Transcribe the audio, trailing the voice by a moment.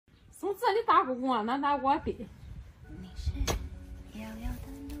公子，你打过我，那打我的。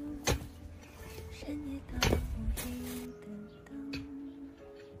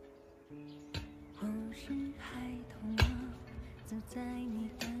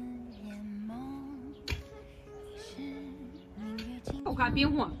我看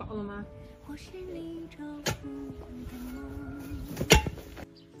冰火饱了吗？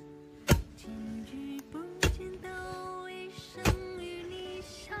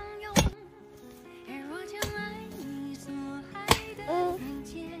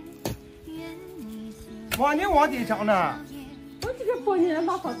哇，你往地上呢？我这个伯年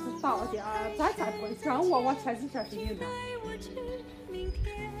马上是到的，咱再不上我才是这是你的。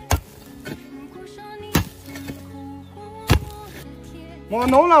我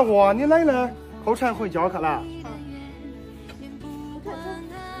弄了我，你累了，后程回家去了。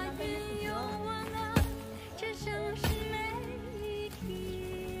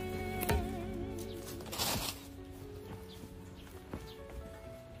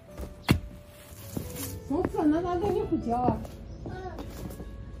我说那等你回家啊。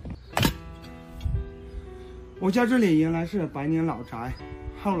我家这里原来是百年老宅，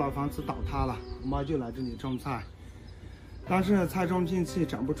后来房子倒塌了，我妈就来这里种菜。但是菜种进去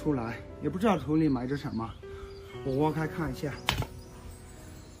长不出来，也不知道土里埋着什么。我挖开看一下，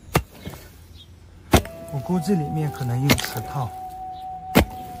我估计里面可能有石头。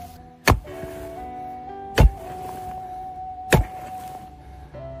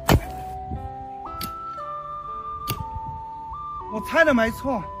我猜的没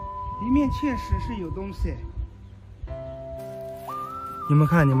错，里面确实是有东西。你们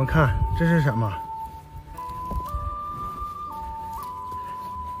看，你们看，这是什么？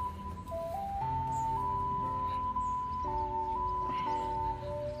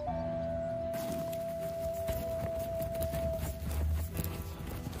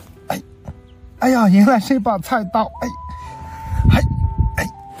哎呀，原来是一把菜刀！哎呀，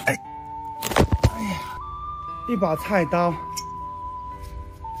一把菜刀，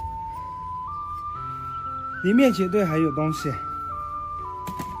里面绝对还有东西。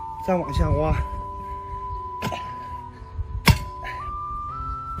再往下挖，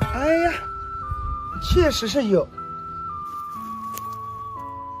哎呀，确实是有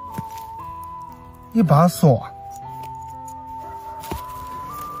一把锁。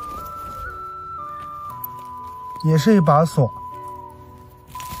也是一把锁。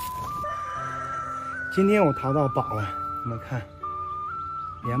今天我淘到宝了，你们看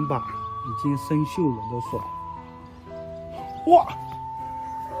，2把已经生锈了的锁。哇，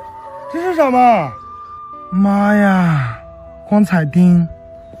这是什么？妈呀，光彩钉，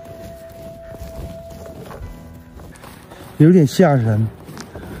有点吓人。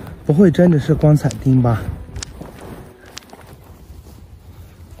不会真的是光彩钉吧？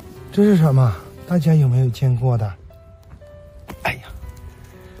这是什么？大家有没有见过的？哎呀，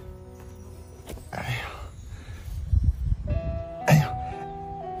哎呀，哎呀，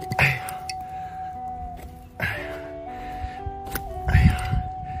哎呀，哎呀，哎呀，哎呀，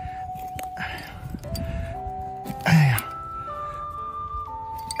哎呀，哎呀，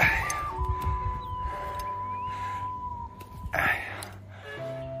哎呀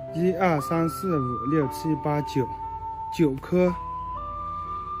，1、2、3、4、5、6、7、8、9颗。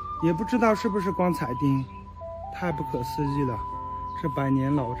也不知道是不是光彩钉，太不可思议了！这百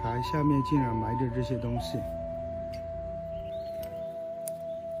年老宅下面竟然埋着这些东西。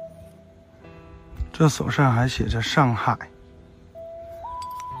这锁上还写着上海，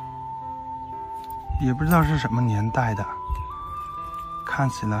也不知道是什么年代的，看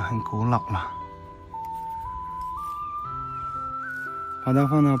起来很古老了。把它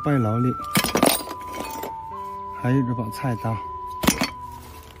放到背篓里，还有这把菜刀。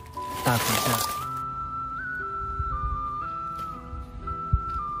大皮下，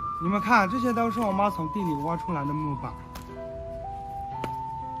你们看，这些都是我妈从地里挖出来的木板。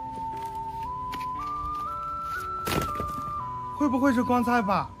会不会是棺材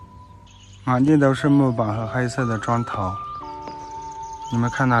板？满地都是木板和黑色的砖头。你们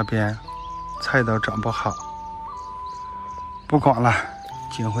看那边，菜都长不好。不管了，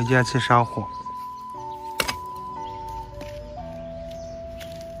捡回家去烧火。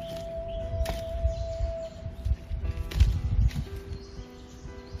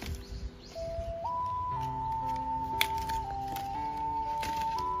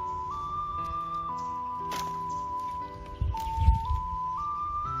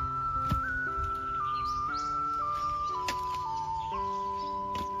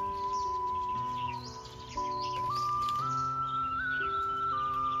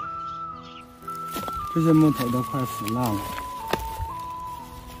这些木头都快腐烂了。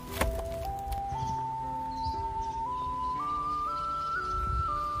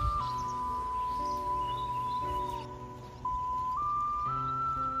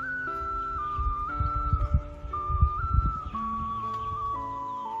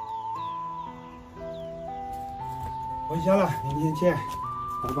回家了，明天见，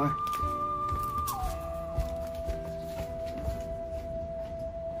拜拜。